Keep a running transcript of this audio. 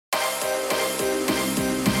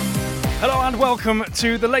Hello and welcome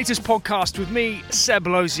to the latest podcast with me, Seb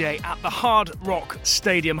Lauzier, at the Hard Rock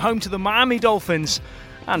Stadium, home to the Miami Dolphins,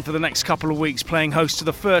 and for the next couple of weeks playing host to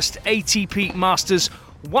the first ATP Masters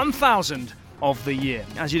 1000 of the year.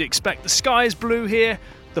 As you'd expect, the sky is blue here,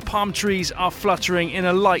 the palm trees are fluttering in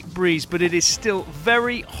a light breeze, but it is still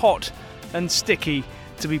very hot and sticky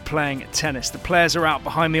to be playing tennis. The players are out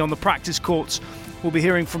behind me on the practice courts. We'll be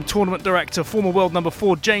hearing from tournament director, former world number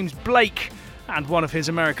 4 James Blake, and one of his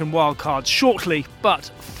American wildcards shortly. But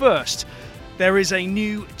first, there is a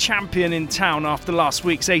new champion in town after last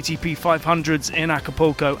week's ATP 500s in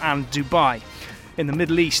Acapulco and Dubai. In the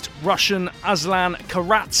Middle East, Russian Aslan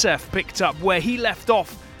Karatsev picked up where he left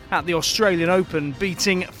off at the Australian Open,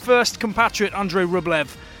 beating first compatriot Andrei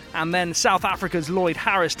Rublev and then South Africa's Lloyd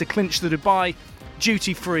Harris to clinch the Dubai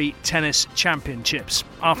duty-free tennis championships.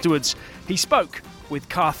 Afterwards, he spoke with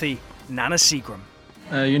Karthi Nanasegram.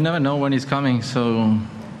 You never know when he's coming, so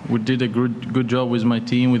we did a good job with my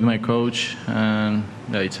team, with my coach, and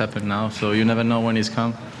it's happened now, so you never know when he's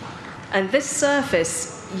come. And this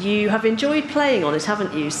surface, you have enjoyed playing on it,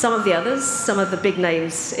 haven't you? Some of the others, some of the big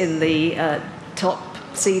names in the top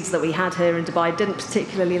seeds that we had here in Dubai didn't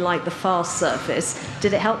particularly like the fast surface.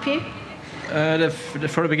 Did it help you?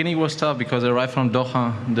 For the beginning it was tough because I arrived from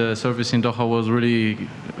Doha. The surface in Doha was really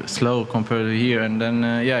slow compared to here, and then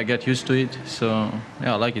I got used to it. So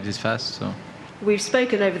I like it. It's fast. So we've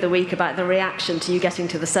spoken over the week about the reaction to you getting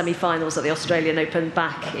to the semi-finals at the Australian Open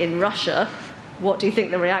back in Russia. What do you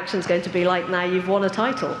think the reaction is going to be like now you've won a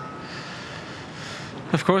title?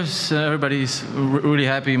 Of course, everybody's really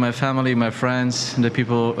happy. My family, my friends, the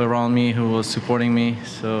people around me who was supporting me.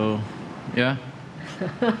 So yeah.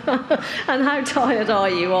 And how tired are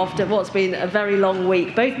you after what's been a very long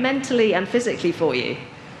week, both mentally and physically for you?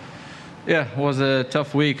 Yeah, it was a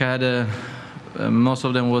tough week. I had most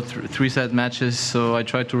of them were three-set matches, so I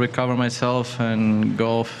tried to recover myself and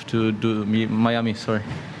go off to Miami.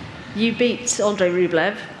 You beat Andrei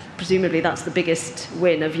Rublev. Presumably that's the biggest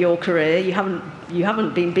win of your career. You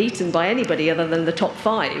haven't been beaten by anybody other than the top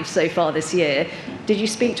 5 so far this year. Did you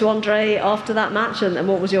speak to Andrei after that match, and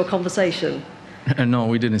what was your conversation? No,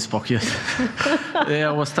 we didn't speak yet.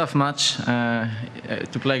 Yeah, it was a tough match.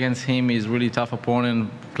 To play against him, he's a really tough opponent,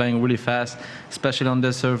 playing really fast, especially on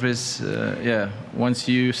the surface. Once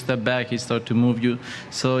you step back, he starts to move you.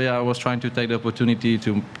 So I was trying to take the opportunity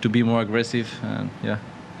to be more aggressive.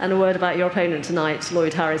 And a word about your opponent tonight,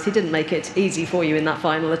 Lloyd Harris. He didn't make it easy for you in that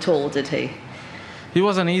final at all, did he? It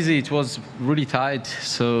wasn't easy. It was really tight.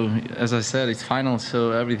 So as I said, it's final,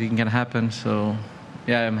 so everything can happen. So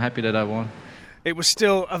I'm happy that I won. It was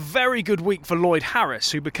still a very good week for Lloyd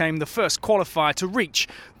Harris, who became the first qualifier to reach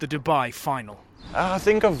the Dubai final. I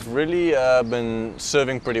think I've really been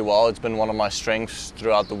serving pretty well. It's been one of my strengths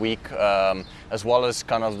throughout the week, as well as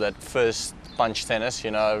kind of that first punch tennis.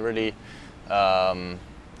 I really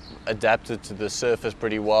adapted to the surface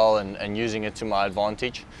pretty well and using it to my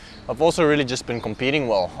advantage. I've also really just been competing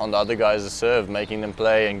well on the other guys' serve, making them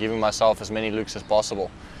play and giving myself as many looks as possible.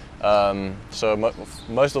 So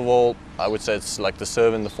most of all, I would say it's like the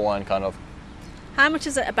serve and the forehand kind of. How much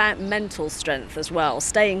is it about mental strength as well,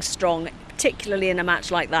 staying strong, particularly in a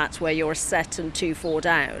match like that where you're a set and 2-4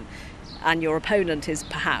 down and your opponent is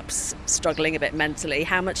perhaps struggling a bit mentally?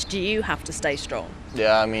 How much do you have to stay strong?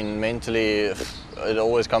 Yeah, I mean, mentally it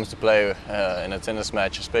always comes to play in a tennis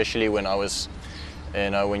match, especially when I was,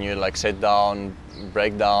 when you like set down,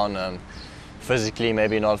 break down, and physically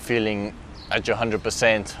maybe not feeling at your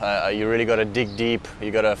 100%. You really got to dig deep.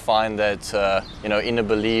 You got to find that inner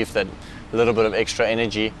belief, that little bit of extra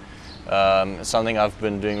energy. Something I've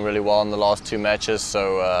been doing really well in the last 2 matches,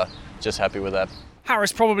 so just happy with that.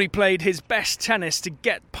 Harris probably played his best tennis to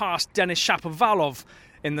get past Denis Shapovalov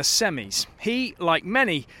in the semis. He, like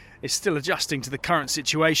many, is still adjusting to the current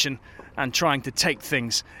situation and trying to take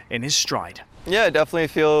things in his stride. Yeah, I definitely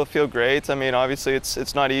feel great. I mean, obviously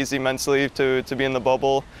it's not easy mentally to be in the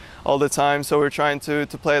bubble all the time, so we're trying to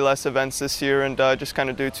play less events this year and just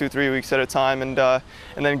kind of do 2-3 weeks at a time and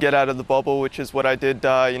then get out of the bubble, which is what I did.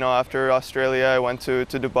 After Australia, I went to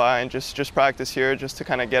Dubai and just practice here, just to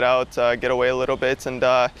kind of get out, get away a little bit, and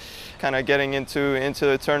kind of getting into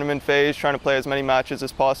the tournament phase, trying to play as many matches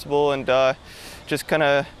as possible, and just kind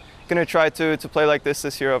of going to try to play like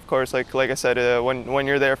this year. Of course, like I said, when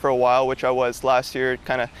you're there for a while, which I was last year, it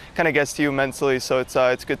kind of gets to you mentally. So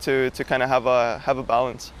it's good to kind of have a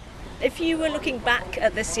balance. If you were looking back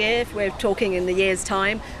at this year, if we're talking in the year's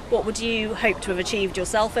time, what would you hope to have achieved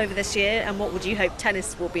yourself over this year, and what would you hope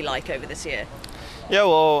tennis will be like over this year? Yeah,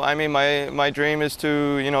 well, I mean, my dream is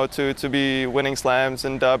to be winning slams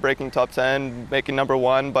and breaking top 10, making number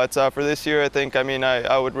 1. But for this year, I think,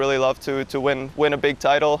 I would really love to win a big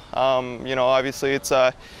title. Obviously it's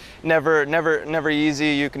never easy.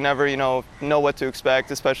 You can never know what to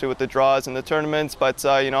expect, especially with the draws and the tournaments. But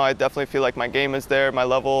I definitely feel like my game is there, my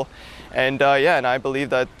level, and and I believe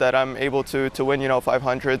that I'm able to win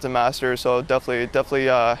 500s and Masters. So definitely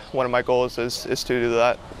one of my goals is to do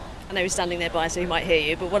that. I know he's standing nearby, so he might hear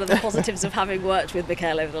you, but what are the positives of having worked with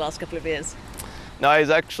Michael over the last couple of years? No, he's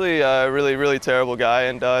actually a really, really terrible guy,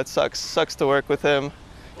 and it sucks to work with him.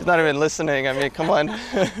 He's not even listening. I mean, come on.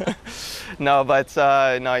 No,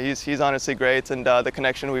 he's honestly great, and the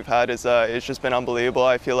connection we've had is it's just been unbelievable.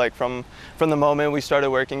 I feel like from the moment we started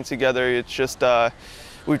working together, it's just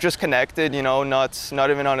we've just connected, not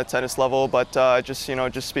even on a tennis level, but just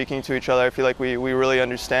speaking to each other. I feel like we really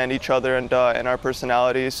understand each other and our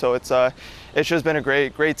personalities. So it's just been a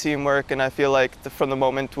great teamwork, and I feel like from the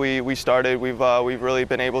moment we started, we've really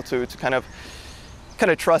been able to kind of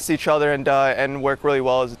trust each other and work really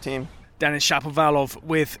well as a team. Denis Shapovalov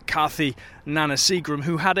with Kathy Nana-Seagram,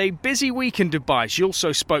 who had a busy week in Dubai. She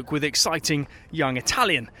also spoke with exciting young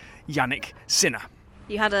Italian Jannik Sinner.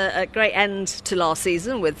 You had a great end to last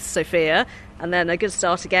season with Sofia, and then a good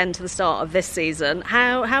start again to the start of this season.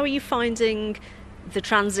 How are you finding the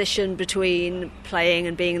transition between playing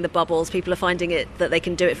and being in the bubbles? People are finding it that they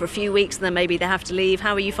can do it for a few weeks and then maybe they have to leave.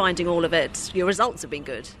 How are you finding all of it? Your results have been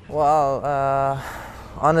good. Well,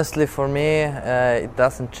 honestly, for me, it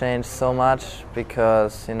doesn't change so much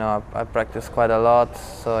because I practice quite a lot.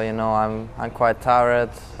 So I'm quite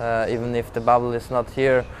tired, even if the bubble is not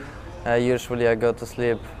here. Usually I go to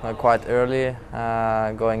sleep quite early,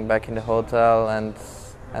 going back in the hotel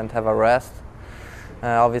and have a rest.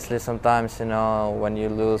 Obviously sometimes, when you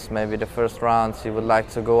lose maybe the first rounds, you would like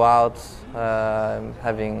to go out,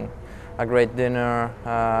 having a great dinner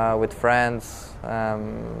with friends.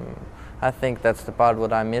 I think that's the part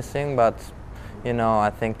what I'm missing, but I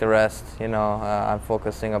think the rest, I'm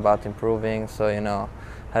focusing about improving. So,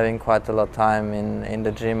 having quite a lot of time in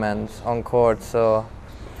the gym and on court. So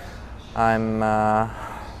I'm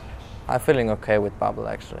feeling okay with bubble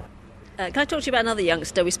actually. Can I talk to you about another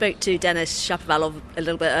youngster? We spoke to Denis Shapovalov a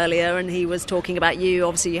little bit earlier, and he was talking about you.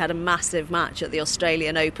 Obviously, you had a massive match at the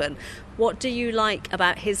Australian Open. What do you like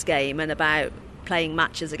about his game and about playing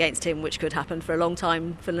matches against him, which could happen for a long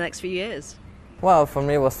time for the next few years? Well, for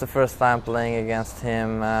me, it was the first time playing against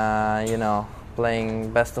him.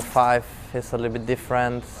 Playing best of 5 is a little bit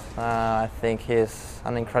different. I think he's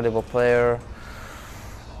an incredible player.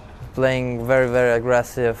 Playing very, very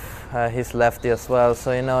aggressive. He's lefty as well,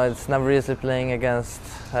 so it's never easy playing against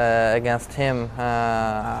him.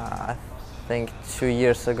 I think 2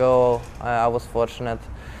 years ago I was fortunate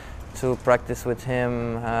to practice with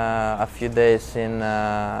him a few days in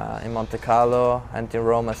Monte Carlo and in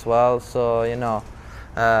Rome as well. So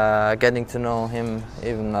getting to know him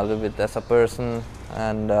even a little bit as a person,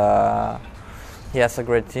 and he has a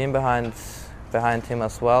great team behind him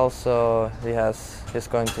as well. So he's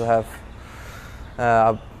going to have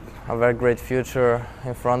a very great future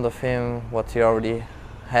in front of him, what he already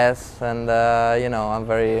has, and I'm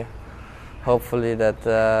very hopefully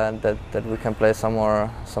that we can play some more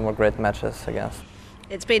great matches against.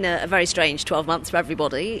 It's been a very strange 12 months for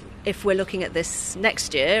everybody. If we're looking at this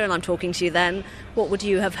next year, and I'm talking to you then, what would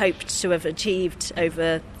you have hoped to have achieved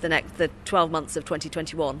over the 12 months of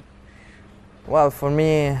 2021? Well, for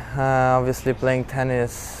me, obviously playing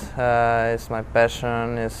tennis is my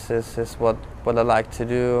passion. Is what I like to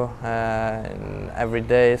do every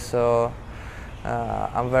day. So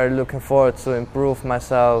I'm very looking forward to improve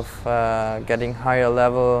myself, getting higher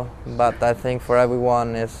level. But I think for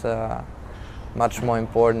everyone is much more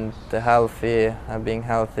important being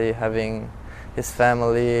healthy, having his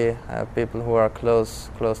family, people who are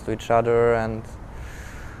close to each other, and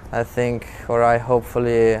I think,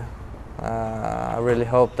 I really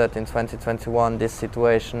hope that in 2021 this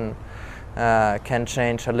situation can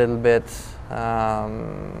change a little bit.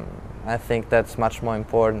 I think that's much more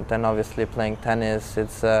important than obviously playing tennis.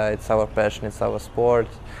 It's our passion, it's our sport.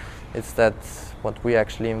 It's what we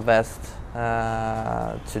actually invest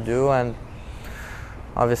to do, and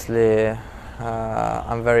obviously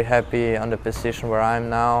I'm very happy on the position where I'm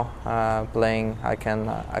now playing. I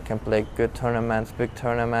can play good tournaments, big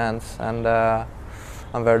tournaments, and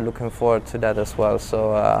I'm very looking forward to that as well.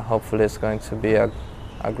 So hopefully it's going to be a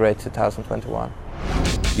great 2021.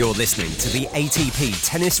 You're listening to the ATP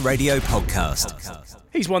Tennis Radio Podcast.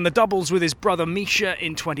 He's won the doubles with his brother Misha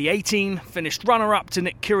in 2018, finished runner-up to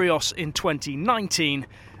Nick Kyrgios in 2019,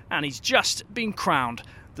 and he's just been crowned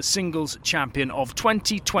the singles champion of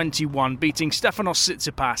 2021, beating Stefanos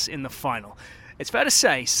Tsitsipas in the final. It's fair to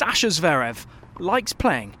say Sasha Zverev likes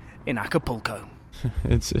playing in Acapulco.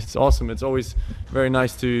 It's awesome. It's always very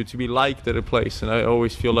nice to be liked at a place, and I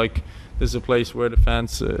always feel like this is a place where the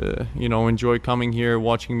fans enjoy coming here,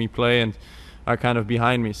 watching me play, and are kind of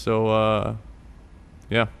behind me. So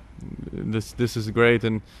this is great,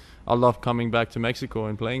 and I love coming back to Mexico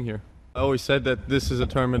and playing here. I always said that this is a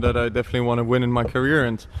tournament that I definitely want to win in my career,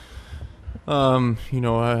 and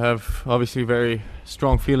I have obviously very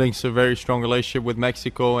strong feelings, a very strong relationship with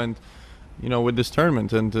Mexico, and with this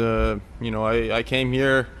tournament. And I came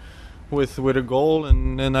here with a goal,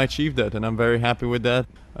 and I achieved that, and I'm very happy with that.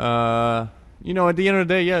 At the end of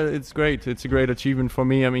the day, yeah, it's great. It's a great achievement for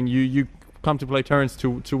me. I mean, you come to play tournaments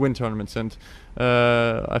to win tournaments, and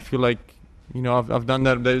I feel like I've done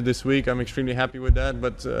that this week. I'm extremely happy with that.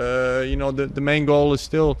 But the main goal is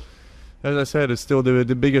still, as I said, it's still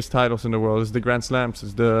the biggest titles in the world. It's the Grand Slams.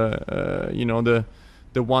 It's the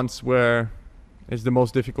ones where it's the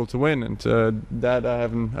most difficult to win, and that I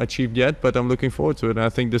haven't achieved yet. But I'm looking forward to it. And I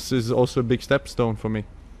think this is also a big stepstone for me.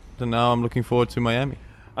 And now I'm looking forward to Miami.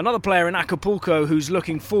 Another player in Acapulco who's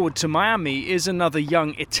looking forward to Miami is another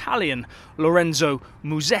young Italian, Lorenzo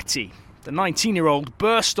Musetti. The 19-year-old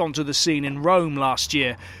burst onto the scene in Rome last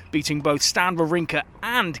year, beating both Stan Wawrinka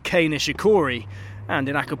and Kei Nishikori. And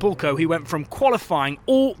in Acapulco, he went from qualifying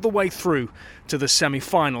all the way through to the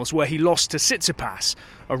semi-finals, where he lost to Tsitsipas,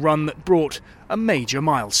 a run that brought a major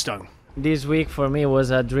milestone. This week for me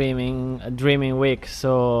was a dreaming week,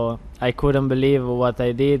 so I couldn't believe what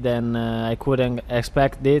I did, and I couldn't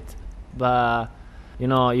expect it. But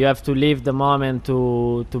you have to live the moment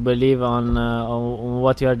to believe on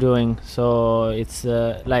what you are doing. So it's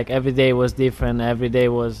like every day was different. Every day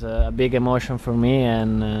was a big emotion for me,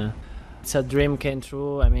 and it's a dream came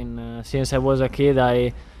true. I mean, since I was a kid,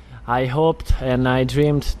 I hoped and I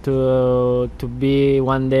dreamed to be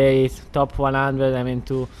one day top 100. I mean,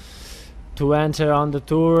 to enter on the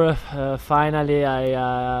tour. Finally,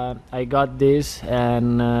 I got this,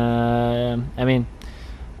 and it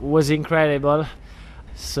was incredible.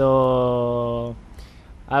 So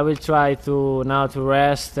I will try to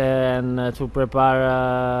rest and to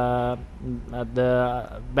prepare at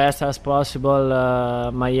the best as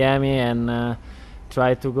possible Miami, and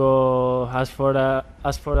try to go as far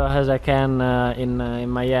as I can in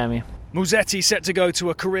Miami. Musetti set to go to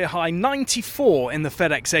a career-high 94 in the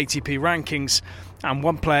FedEx ATP rankings, and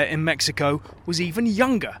one player in Mexico was even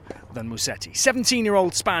younger than Musetti.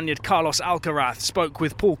 17-year-old Spaniard Carlos Alcaraz spoke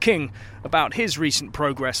with Paul King about his recent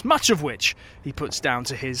progress, much of which he puts down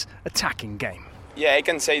to his attacking game. Yeah, I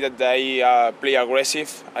can say that I play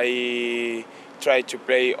aggressive. I try to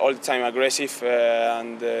play all the time aggressive,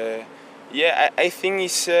 I think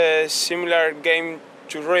it's a similar game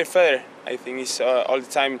to Roger Federer. I think it's all the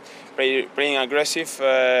time playing aggressive,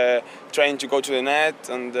 trying to go to the net,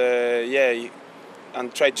 and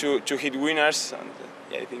try to hit winners. And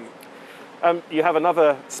I think. You have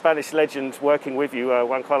another Spanish legend working with you,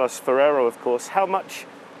 Juan Carlos Ferrero, of course. How much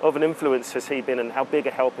of an influence has he been, and how big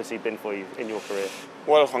a help has he been for you in your career?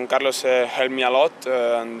 Well, Juan Carlos helped me a lot,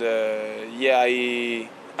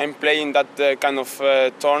 I'm playing that kind of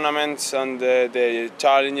tournaments and the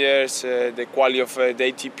challengers, the quality of the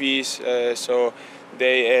ATPs. So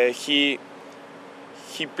he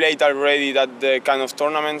played already that kind of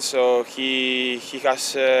tournament. So he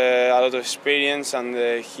has a lot of experience, and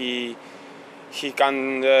he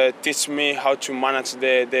can teach me how to manage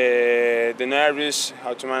the nerves,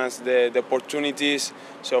 how to manage the opportunities.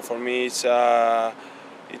 So for me,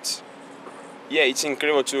 it's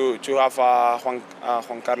incredible to have Juan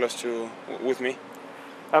Carlos with me.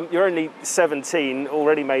 You're only 17,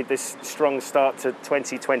 already made this strong start to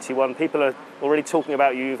 2021. People are already talking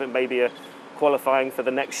about you even maybe qualifying for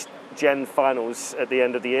the next gen finals at the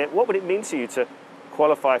end of the year. What would it mean to you to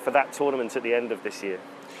qualify for that tournament at the end of this year?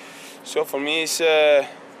 So for me, it's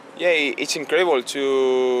incredible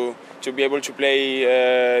to be able to play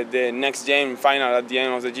the next gen final at the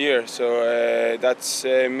end of the year. So that's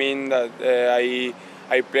mean that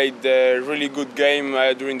I played a really good game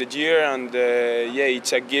during the year, and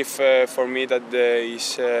it's a gift for me that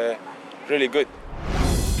is really good.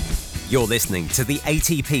 You're listening to the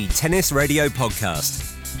ATP Tennis Radio Podcast.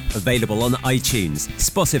 Available on iTunes,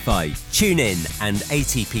 Spotify, TuneIn and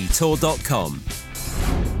ATPTour.com.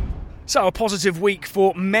 So a positive week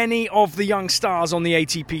for many of the young stars on the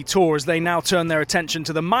ATP Tour as they now turn their attention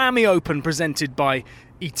to the Miami Open presented by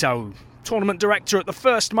Itaú. Tournament director at the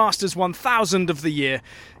first Masters 1000 of the year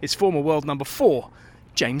is former world number 4,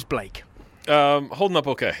 James Blake. Holding up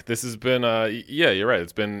okay. This has been, yeah, you're right.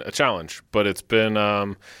 It's been a challenge, but it's been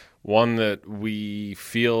one that we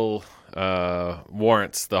feel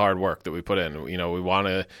warrants the hard work that we put in. We want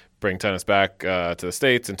to bring tennis back to the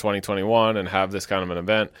States in 2021 and have this kind of an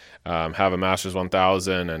event, have a Masters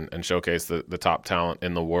 1000 and showcase the top talent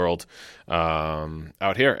in the world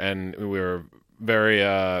out here. And we were very,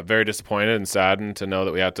 very disappointed and saddened to know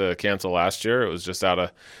that we had to cancel last year. It was just out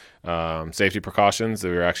of safety precautions that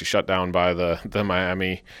we were actually shut down by the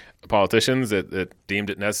Miami politicians that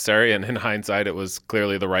deemed it necessary, and in hindsight it was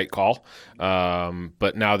clearly the right call.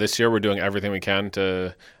 But now this year we're doing everything we can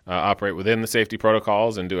to operate within the safety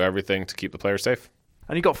protocols and do everything to keep the players safe.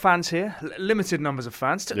 And you've got fans here, limited numbers of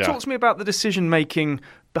fans. Talk to me about the decision-making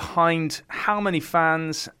behind how many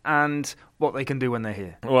fans and what they can do when they're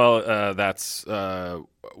here. Well,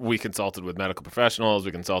 we consulted with medical professionals,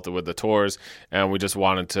 we consulted with the tours, and we just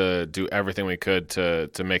wanted to do everything we could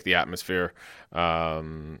to make the atmosphere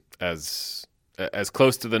as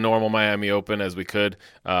close to the normal Miami Open as we could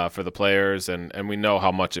for the players, and we know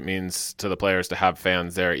how much it means to the players to have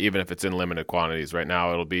fans there, even if it's in limited quantities. Right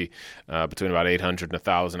now it'll be between about 800 and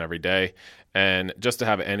 1,000 every day. And just to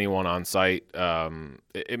have anyone on site,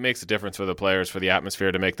 it makes a difference for the players, for the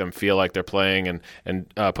atmosphere, to make them feel like they're playing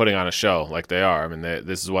and putting on a show like they are. I mean,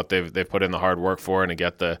 this is what they've put in the hard work for, and to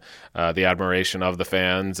get the admiration of the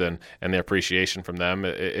fans and the appreciation from them,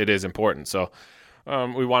 it is important. So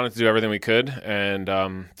we wanted to do everything we could, and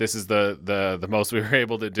this is the most we were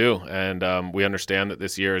able to do. And we understand that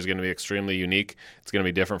this year is going to be extremely unique. It's going to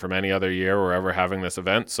be different from any other year we're ever having this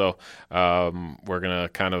event. So we're going to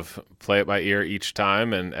kind of play it by ear each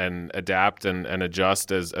time and adapt and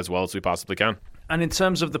adjust as well as we possibly can. And in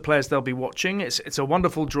terms of the players they'll be watching, it's a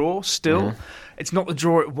wonderful draw still. Mm-hmm. It's not the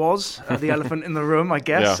draw it was, the elephant in the room, I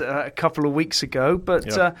guess, a couple of weeks ago.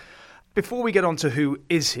 But before we get on to who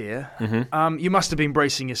is here, you must have been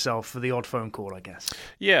bracing yourself for the odd phone call, I guess.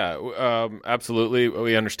 Yeah, absolutely.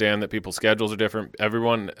 We understand that people's schedules are different.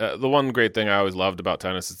 Everyone, the one great thing I always loved about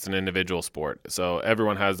tennis, it's an individual sport. So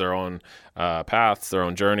everyone has their own paths, their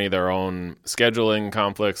own journey, their own scheduling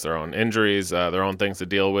conflicts, their own injuries, their own things to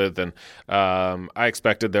deal with. And I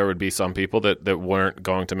expected there would be some people that weren't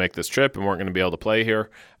going to make this trip and weren't going to be able to play here.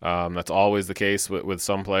 That's always the case with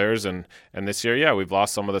some players. And this year, we've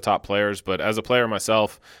lost some of the top players. But as a player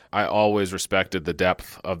myself, I always respected the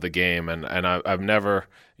depth of the game. And I've never,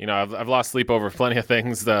 I've lost sleep over plenty of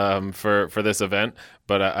things for this event,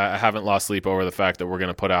 but I haven't lost sleep over the fact that we're going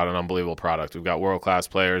to put out an unbelievable product. We've got world-class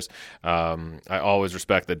players. I always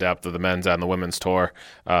respect the depth of the men's and the women's tour.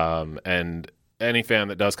 And any fan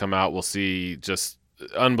that does come out will see just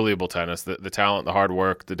unbelievable tennis, the talent, the hard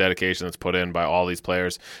work, the dedication that's put in by all these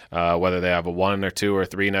players, whether they have a 1 or 2 or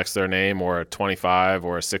 3 next to their name, or a 25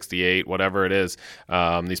 or a 68, whatever it is.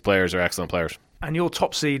 These players are excellent players. And your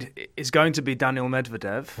top seed is going to be Daniil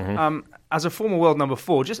Medvedev. Mm-hmm. As a former world number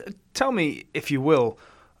 4, just tell me, if you will,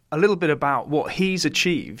 a little bit about what he's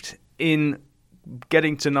achieved in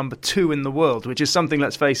getting to number 2 in the world, which is something,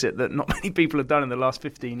 let's face it, that not many people have done in the last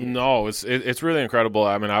 15 years. No, it's really incredible.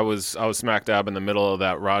 I mean, I was smack dab in the middle of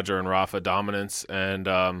that Roger and Rafa dominance, and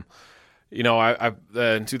I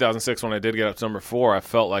in 2006 when I did get up to number 4, I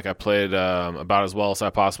felt like I played about as well as I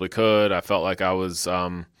possibly could. I felt like I was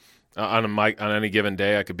on any given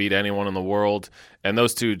day I could beat anyone in the world, and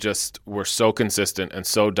those two just were so consistent and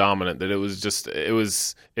so dominant that it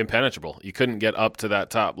was impenetrable. You couldn't get up to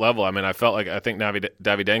that top level. I mean, I think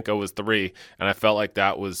Davydenko was 3, and I felt like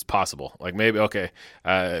that was possible. Like maybe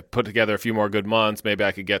put together a few more good months, maybe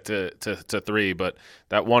I could get to 3, but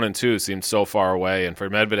that 1 and 2 seemed so far away. And for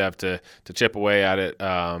Medvedev to chip away at it,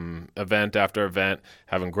 event after event,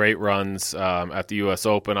 having great runs at the U.S.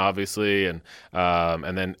 Open, obviously, and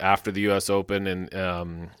then after the U.S. Open in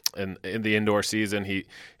the indoor season, he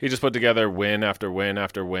just put together win after win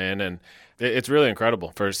after win, and it's really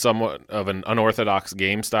incredible for somewhat of an unorthodox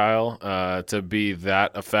game style to be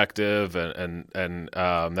that effective and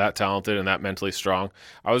that talented and that mentally strong.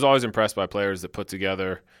 I was always impressed by players that put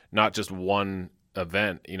together not just one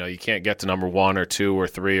event. You can't get to number 1 or 2 or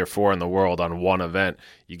 3 or 4 in the world on one event.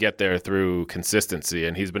 You get there through consistency,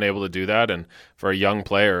 and he's been able to do that. And for a young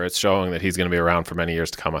player, it's showing that he's going to be around for many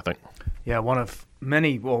years to come, I think. Yeah, one of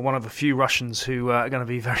a few Russians who are going to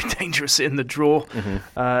be very dangerous in the draw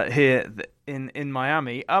here in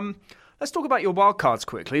Miami. Let's talk about your wildcards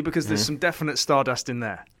quickly, because there's some definite stardust in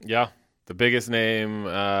there. Yeah. The biggest name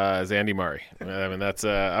is Andy Murray. I mean, that's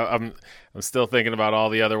I'm still thinking about all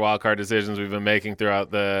the other wildcard decisions we've been making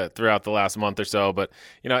throughout the last month or so. But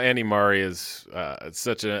Andy Murray is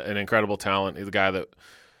such an incredible talent. He's a guy that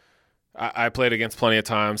I played against plenty of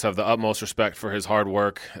times, have the utmost respect for his hard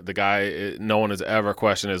work. The guy, no one has ever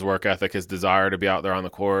questioned his work ethic, his desire to be out there on the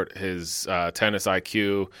court, his tennis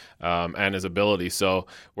IQ, and his ability. So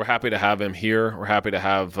we're happy to have him here. We're happy to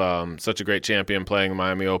have such a great champion playing the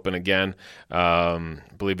Miami Open again. I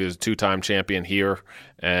believe he was a 2-time champion here.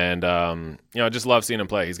 And, I just love seeing him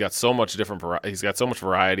play. He's got so much he's got so much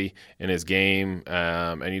variety in his game.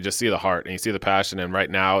 And you just see the heart and you see the passion. And right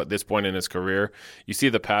now, at this point in his career, you see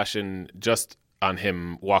the passion just on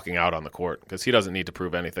him walking out on the court, because he doesn't need to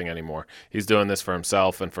prove anything anymore. He's doing this for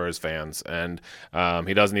himself and for his fans. And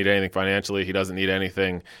he doesn't need anything financially. He doesn't need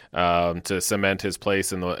anything to cement his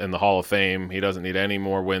place in the Hall of Fame. He doesn't need any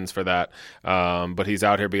more wins for that. But he's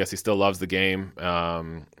out here because he still loves the game.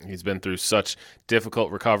 He's been through such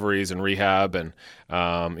difficult recoveries and rehab, and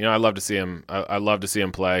I love to see him. I love to see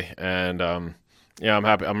him play, and I'm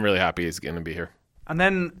happy. I'm really happy he's going to be here. And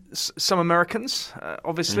then some Americans,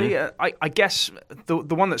 obviously. I guess the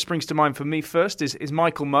one that springs to mind for me first is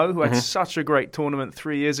Michael Mmoh, who had such a great tournament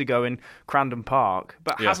 3 years ago in Crandon Park,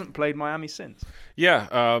 but hasn't played Miami since.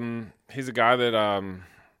 Yeah, he's a guy that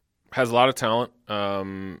has a lot of talent,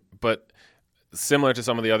 but similar to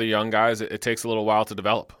some of the other young guys, it takes a little while to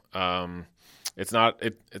develop. It's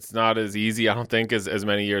not as easy, I don't think, as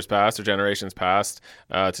many years past or generations past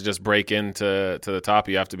to just break into the top.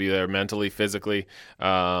 You have to be there mentally, physically,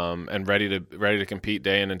 and ready to compete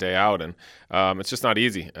day in and day out. And it's just not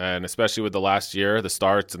easy. And especially with the last year, the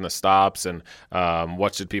starts and the stops, and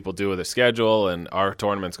what should people do with their schedule, and are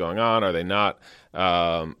tournaments going on? Are they not?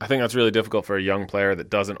 I think that's really difficult for a young player that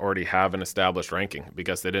doesn't already have an established ranking,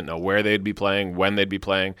 because they didn't know where they'd be playing, when they'd be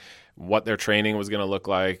playing, what their training was going to look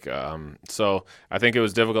like. So I think it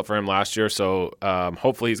was difficult for him last year. So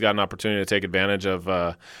hopefully he's got an opportunity to take advantage of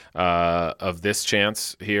this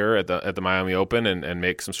chance here at the Miami Open and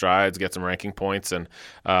make some strides, get some ranking points, and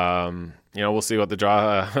we'll see what the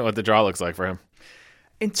draw looks like for him.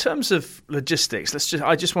 In terms of logistics,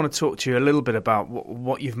 I just want to talk to you a little bit about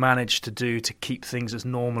what you've managed to do to keep things as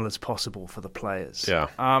normal as possible for the players. Yeah.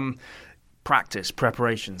 Practice,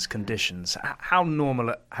 preparations, conditions. How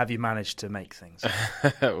normal have you managed to make things?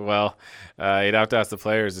 Well, you'd have to ask the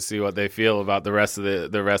players to see what they feel about the rest of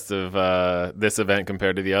this event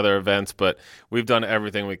compared to the other events. But we've done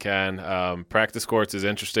everything we can. Practice courts is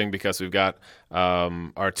interesting because we've got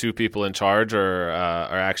our two people in charge are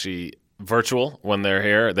actually virtual when they're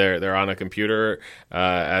here. They're on a computer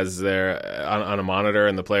as they're on a monitor,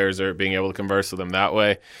 and the players are being able to converse with them that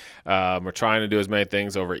way. We're trying to do as many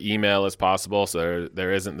things over email as possible, so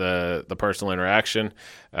there isn't the personal interaction.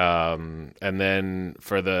 And then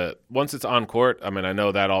once it's on court, I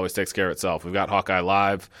know that always takes care of itself. We've got Hawkeye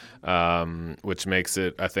Live, which makes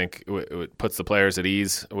it, I think, it puts the players at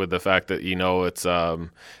ease with the fact that it's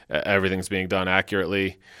everything's being done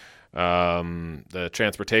accurately. The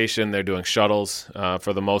transportation, they're doing shuttles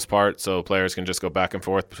for the most part, so players can just go back and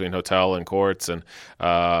forth between hotel and courts, and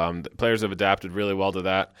the players have adapted really well to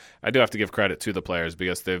that. I do have to give credit to the players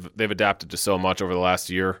because they've adapted to so much over the last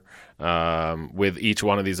year with each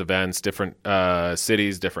one of these events, different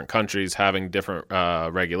cities, different countries having different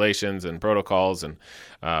regulations and protocols, and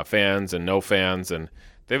fans and no fans, and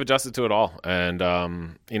they've adjusted to it all.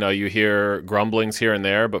 And you hear grumblings here and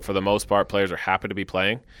there, but for the most part, players are happy to be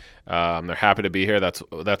playing. They're happy to be here.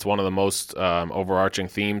 That's one of the most overarching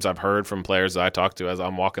themes I've heard from players that I talk to as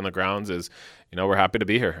I'm walking the grounds is, we're happy to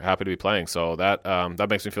be here, happy to be playing. So that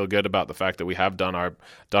makes me feel good about the fact that we have done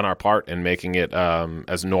our part in making it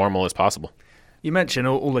as normal as possible. You mentioned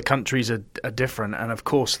all the countries are different, and of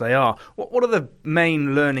course they are. What are the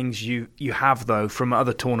main learnings you have, though, from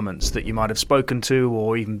other tournaments that you might have spoken to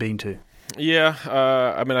or even been to? Yeah,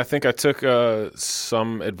 I think I took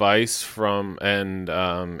some advice from and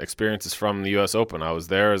experiences from the U.S. Open. I was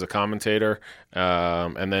there as a commentator,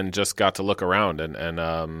 and then just got to look around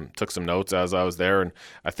and took some notes as I was there. And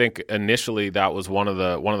I think initially that was one of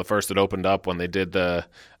the first that opened up when they did the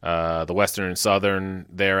Western and Southern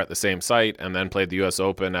there at the same site, and then played the U.S.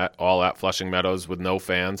 Open at Flushing Meadows with no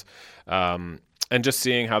fans. And just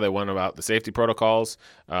seeing how they went about the safety protocols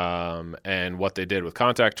and what they did with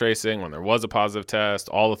contact tracing when there was a positive test,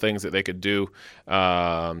 all the things that they could do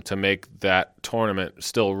to make that tournament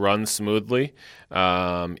still run smoothly,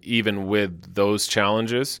 even with those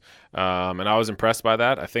challenges. And I was impressed by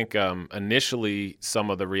that. I think initially some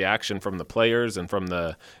of the reaction from the players and from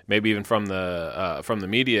the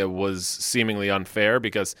media was seemingly unfair,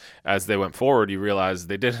 because as they went forward, you realize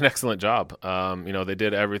they did an excellent job. They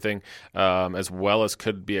did everything as well as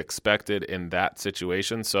could be expected in that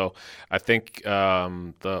situation. So I think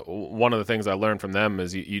one of the things I learned from them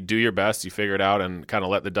is you do your best, you figure it out, and kind of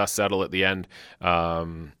let the dust settle at the end.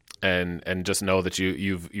 and just know that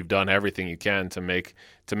you've done everything you can to make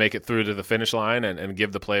it through to the finish line and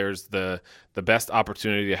give the players the best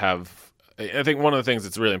opportunity to have. I think one of the things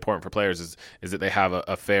that's really important for players is that they have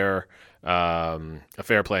a fair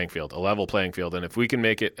playing field, a level playing field. And if we can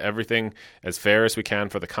make it everything as fair as we can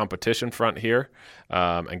for the competition front here,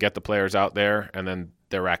 and get the players out there, and then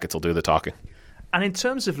their rackets will do the talking. And in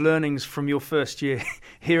terms of learnings from your first year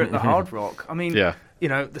here at the Hard Rock, I mean,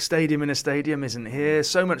 the stadium in a stadium isn't here.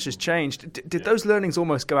 So much has changed. Did those learnings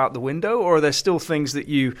almost go out the window, or are there still things that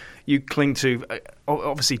you cling to,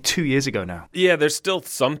 obviously 2 years ago now? Yeah, there's still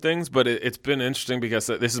some things, but it's been interesting because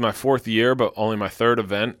this is my fourth year, but only my third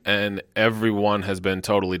event, and everyone has been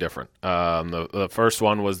totally different. The first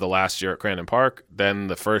one was the last year at Crandon Park, then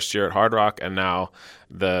the first year at Hard Rock, and now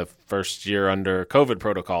the first year under COVID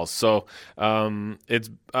protocols. So I'm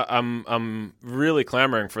really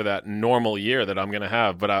clamoring for that normal year that I'm going to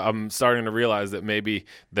have, but I'm starting to realize that maybe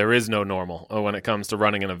there is no normal when it comes to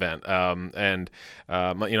running an event.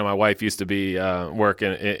 My wife used to be work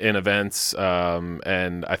in events,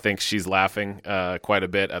 and I think she's laughing quite a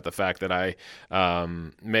bit at the fact that I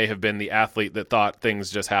may have been the athlete that thought things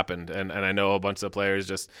just happened. And I know a bunch of players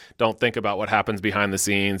just don't think about what happens behind the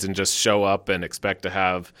scenes and just show up and expect to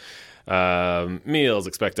have meals,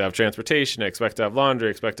 expect to have transportation, expect to have laundry,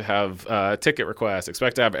 expect to have ticket requests,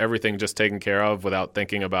 expect to have everything just taken care of without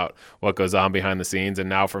thinking about what goes on behind the scenes. And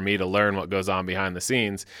now for me to learn what goes on behind the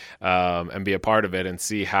scenes and be a part of it and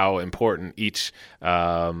see how important each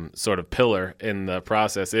sort of pillar in the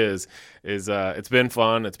process is it's been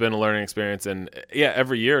fun. It's been a learning experience. And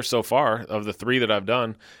every year so far of the 3 that I've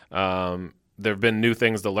done, there have been new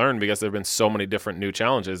things to learn because there have been so many different new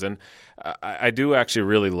challenges. And I do actually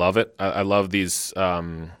really love it. I love these,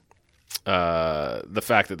 the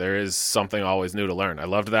fact that there is something always new to learn. I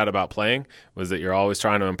loved that about playing, was that you're always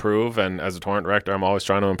trying to improve. And as a tournament director, I'm always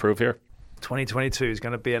trying to improve here. 2022 is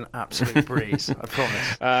going to be an absolute breeze, I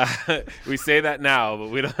promise. We say that now, but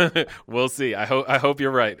we don't. We'll see. I hope you're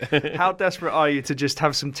right. How desperate are you to just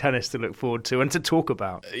have some tennis to look forward to and to talk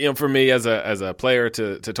about? For me as a player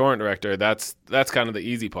to tournament director, that's kind of the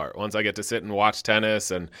easy part. Once I get to sit and watch tennis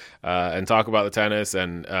and talk about the tennis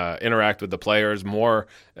and interact with the players more.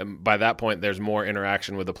 And by that point, there's more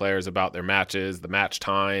interaction with the players about their matches, the match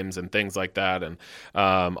times, and things like that. And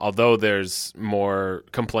although there's more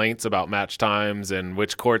complaints about match times and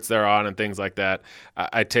which courts they're on and things like that,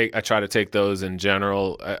 I try to take those in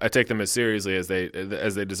general. I take them as seriously as they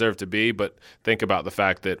deserve to be, but think about the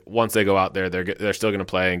fact that once they go out there, they're still going to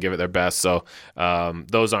play and give it their best. So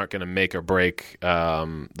those aren't going to make or break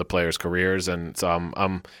the players' careers, and so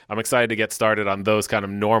I'm excited to get started on those kind of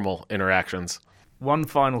normal interactions. One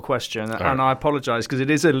final question, and I apologise because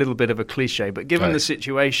it is a little bit of a cliche, but given the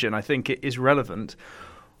situation, I think it is relevant.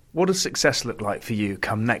 What does success look like for you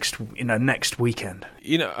come next weekend?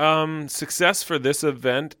 Success for this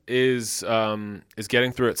event is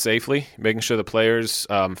getting through it safely, making sure the players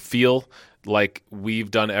feel like we've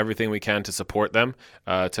done everything we can to support them,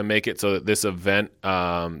 to make it so that this event,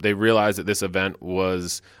 they realize that this event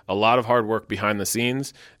was a lot of hard work behind the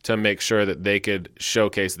scenes to make sure that they could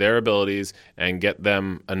showcase their abilities and get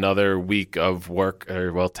them another week of work,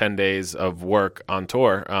 10 days of work on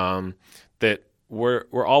tour, that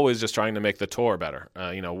we're always just trying to make the tour better.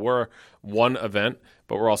 We're one event,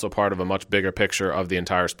 but we're also part of a much bigger picture of the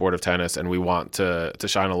entire sport of tennis, and we want to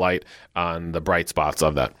shine a light on the bright spots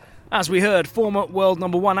of that. As we heard, former world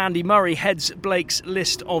number 1 Andy Murray heads Blake's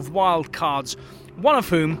list of wild cards, one of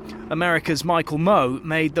whom, America's Michael Mmoh,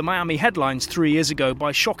 made the Miami headlines 3 years ago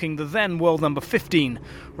by shocking the then world number 15,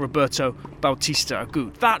 Roberto Bautista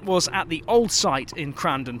Agut. That was at the old site in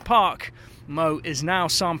Crandon Park. Mmoh is now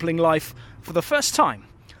sampling life for the first time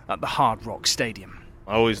at the Hard Rock Stadium.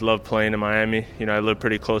 I always loved playing in Miami. I live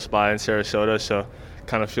pretty close by in Sarasota, so it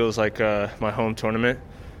kind of feels like my home tournament.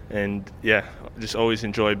 And just always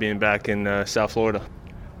enjoy being back in South Florida.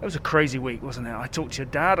 It was a crazy week, wasn't it? I talked to your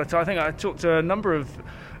dad. I think I talked to a number of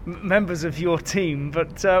members of your team.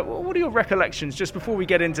 But what are your recollections, just before we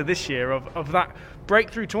get into this year, of that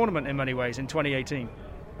breakthrough tournament in many ways in 2018?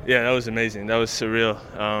 Yeah, that was amazing. That was surreal.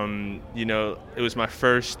 It was my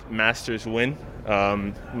first Masters win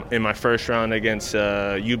in my first round against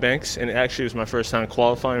Eubanks, and actually it was my first time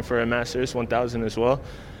qualifying for a Masters 1000 as well.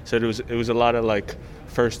 So it was a lot of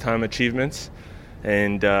first time achievements,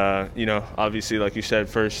 and obviously, like you said,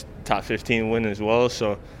 first top 15 win as well.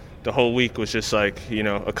 So the whole week was just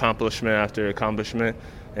accomplishment after accomplishment,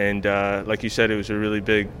 and like you said, it was a really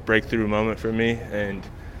big breakthrough moment for me, and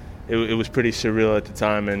it was pretty surreal at the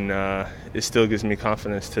time, and it still gives me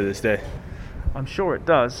confidence to this day. I'm sure it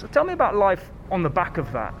does. Tell me about life on the back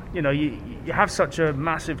of that? You know, you have such a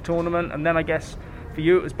massive tournament, and then I guess for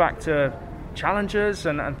you it was back to challengers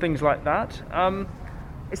and things like that.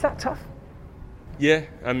 Is that tough? Yeah,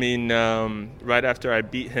 I mean, right after I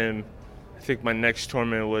beat him, I think my next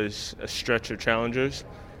tournament was a stretch of challengers.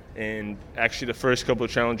 And actually the first couple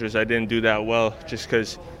of challengers I didn't do that well, just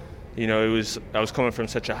because, you know, I was coming from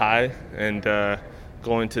such a high, and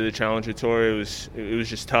going to the Challenger Tour, it was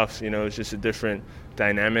just tough. You know, it was just a different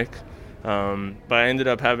dynamic. But I ended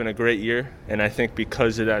up having a great year, and I think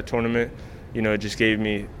because of that tournament, you know, it just gave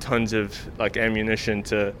me tons of like ammunition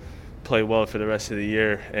to play well for the rest of the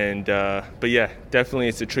year. And but yeah, definitely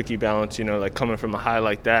it's a tricky balance. You know, like coming from a high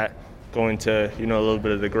like that, going to, you know, a little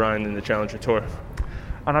bit of the grind in the Challenger Tour.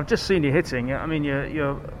 And I've just seen you hitting. I mean,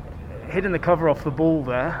 you're hitting the cover off the ball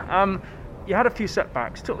there. You had a few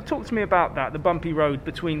setbacks. Talk to me about that, the bumpy road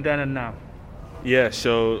between then and now. Yeah,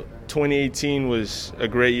 so 2018 was a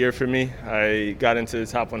great year for me. I got into the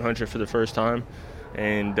top 100 for the first time,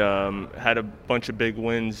 and had a bunch of big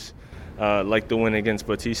wins, like the win against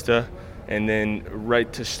Bautista. And then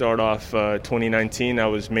right to start off 2019, I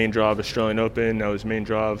was main draw of Australian Open. I was main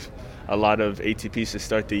draw of a lot of ATPs to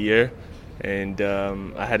start the year. And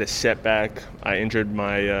I had a setback. I injured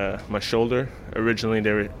my my shoulder. Originally,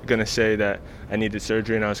 they were going to say that I needed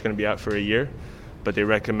surgery and I was going to be out for a year, but they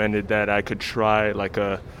recommended that I could try like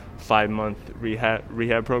a 5-month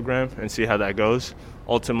rehab program and see how that goes.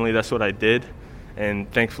 Ultimately, that's what I did,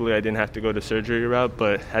 and thankfully, I didn't have to go the surgery route.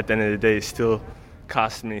 But at the end of the day, it still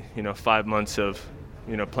cost me, you know, 5 months of,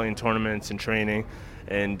 you know, playing tournaments and training,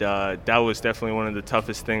 and that was definitely one of the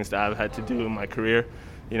toughest things that I've had to do in my career.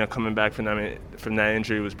 You know, coming back from that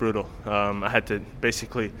injury was brutal. I had to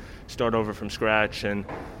basically start over from scratch, and,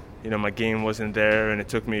 you know, my game wasn't there, and it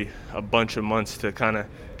took me a bunch of months to kind of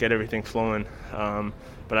get everything flowing.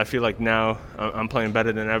 But I feel like now I'm playing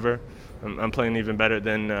better than ever. I'm playing even better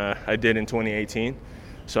than I did in 2018.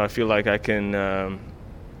 So I feel like I can,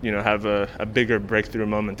 you know, have a bigger breakthrough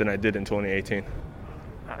moment than I did in 2018.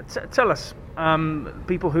 Tell us,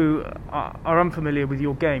 people who are unfamiliar with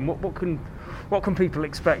your game, what can people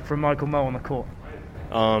expect from Michael Mmoh on the court?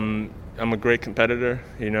 I'm a great competitor.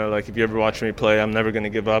 You know, like if you ever watch me play, I'm never going to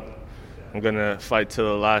give up. I'm going to fight to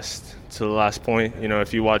the last point. You know,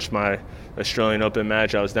 if you watch my Australian Open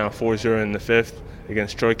match, I was down 4-0 in the 5th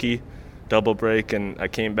against Troicki, double break, and I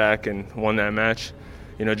came back and won that match.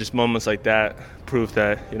 You know, just moments like that prove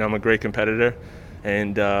that, you know, I'm a great competitor,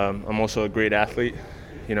 and I'm also a great athlete.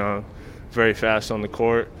 You know, very fast on the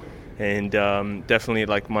court. And definitely,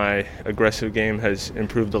 like, my aggressive game has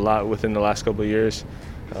improved a lot within the last couple of years.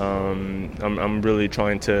 I'm really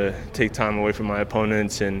trying to take time away from my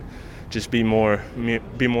opponents and just be more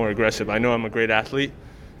aggressive. I know I'm a great athlete,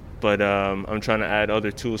 but I'm trying to add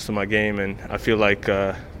other tools to my game, and I feel like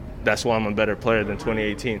that's why I'm a better player than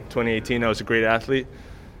 2018. 2018, I was a great athlete.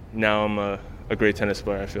 Now I'm a great tennis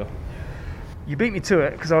player, I feel. You beat me to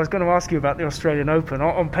it, because I was going to ask you about the Australian Open.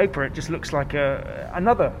 On paper, it just looks like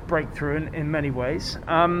another breakthrough in many ways.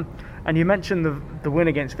 And you mentioned the win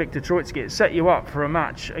against Viktor Troicki. It set you up for a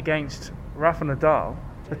match against Rafa Nadal.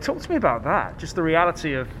 But talk to me about that, just the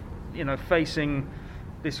reality of, you know, facing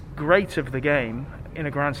this great of the game in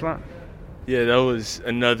a Grand Slam. Yeah, that was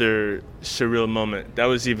another surreal moment. That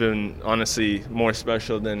was even, honestly, more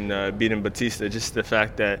special than beating Bautista. Just the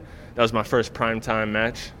fact that was my first primetime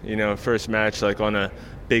match. You know, first match like on a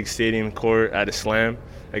big stadium court at a slam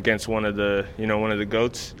against one of the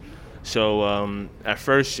GOATs. So at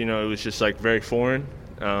first, you know, it was just like very foreign.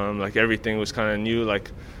 Like everything was kind of new. Like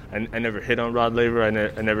I never hit on Rod Laver. I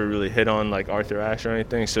never really hit on like Arthur Ashe or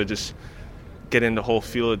anything. So just getting the whole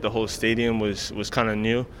feel of the whole stadium was kind of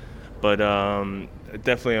new. But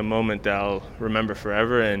definitely a moment that I'll remember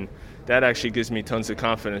forever, and that actually gives me tons of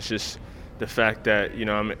confidence. Just the fact that, you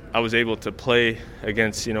know, I was able to play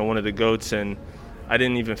against, you know, one of the GOATs, and I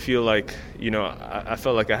didn't even feel like, you know, I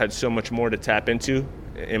felt like I had so much more to tap into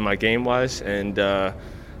in my game-wise, and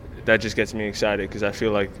that just gets me excited, because I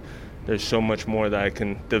feel like there's so much more that I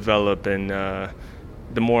can develop, and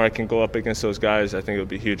the more I can go up against those guys, I think it'll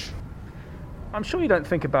be huge. I'm sure you don't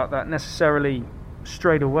think about that necessarily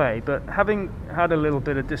straight away, but having had a little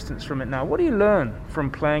bit of distance from it now, what do you learn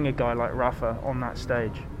from playing a guy like Rafa on that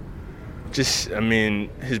stage? Just, I mean,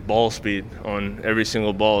 his ball speed on every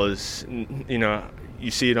single ball is, you know,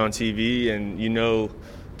 you see it on TV and you know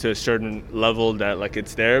to a certain level that, like,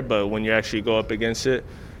 it's there, but when you actually go up against it,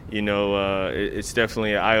 you know, it's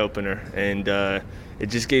definitely an eye-opener, and it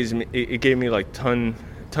just gave me like ton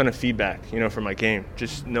of feedback, you know, for my game,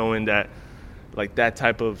 just knowing that, like, that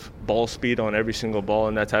type of ball speed on every single ball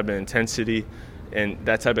and that type of intensity And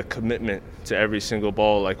that type of commitment to every single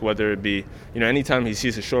ball, like whether it be, anytime he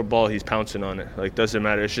sees a short ball, he's pouncing on it. Like, doesn't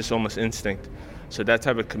matter. It's just almost instinct. So that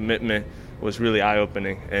type of commitment was really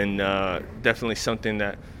eye-opening, and definitely something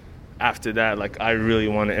that after that, like, I really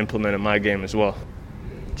want to implement in my game as well.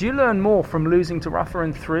 Do you learn more from losing to Rafa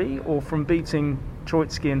in 3 or from beating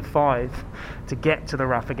Troitsky in 5 to get to the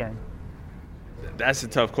Rafa game? That's a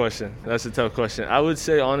tough question. I would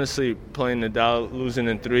say, honestly, playing Nadal, losing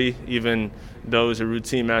in 3, even though it was a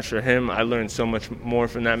routine match for him, I learned so much more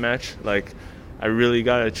from that match. Like, I really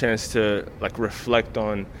got a chance to, like, reflect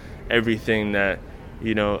on everything that,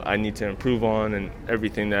 I need to improve on, and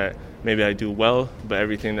everything that maybe I do well, but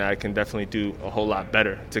everything that I can definitely do a whole lot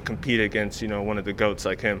better to compete against, one of the GOATs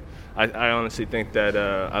like him. I honestly think that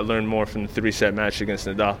I learned more from the 3-set match against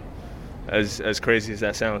Nadal, as crazy as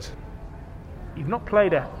that sounds. You've not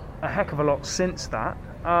played a heck of a lot since that.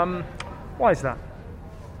 Why is that?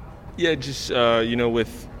 Yeah, just,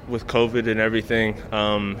 with COVID and everything,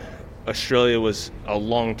 Australia was a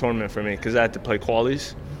long tournament for me because I had to play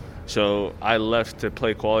qualies. So I left to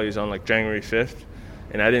play qualies on like January 5th,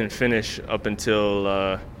 and I didn't finish up until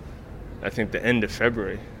I think the end of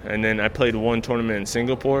February. And then I played one tournament in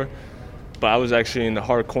Singapore, but I was actually in the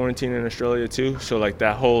hard quarantine in Australia too. So like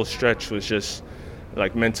that whole stretch was just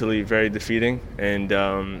like mentally very defeating, and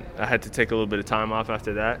I had to take a little bit of time off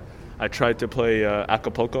after that. I tried to play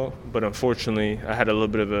Acapulco, but unfortunately I had a little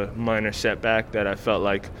bit of a minor setback that I felt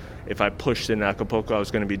like if I pushed in Acapulco I was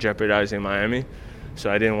going to be jeopardizing Miami, so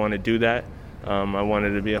I didn't want to do that. I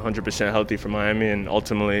wanted to be 100% healthy for Miami, and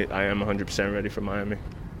ultimately I am 100% ready for Miami.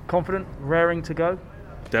 Confident, raring to go?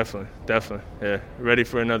 Definitely, yeah. Ready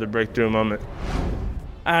for another breakthrough moment.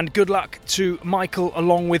 And good luck to Michael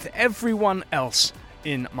along with everyone else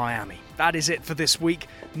in Miami. That is it for this week.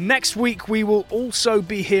 Next week we will also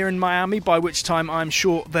be here in Miami, by which time I'm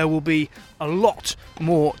sure there will be a lot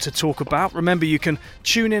more to talk about. Remember, you can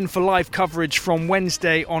tune in for live coverage from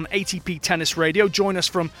Wednesday on ATP Tennis Radio. Join us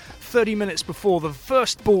from 30 minutes before the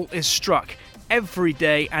first ball is struck every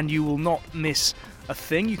day, and you will not miss a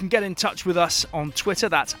thing. You can get in touch with us on Twitter.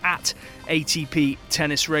 That's at ATP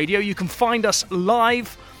Tennis Radio. You can find us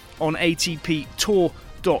live on atptour.com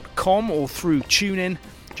or through TuneIn.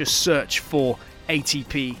 Just search for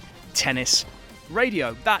ATP Tennis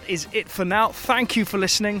Radio. That is it for now. Thank you for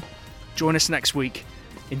listening. Join us next week.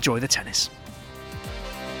 Enjoy the tennis.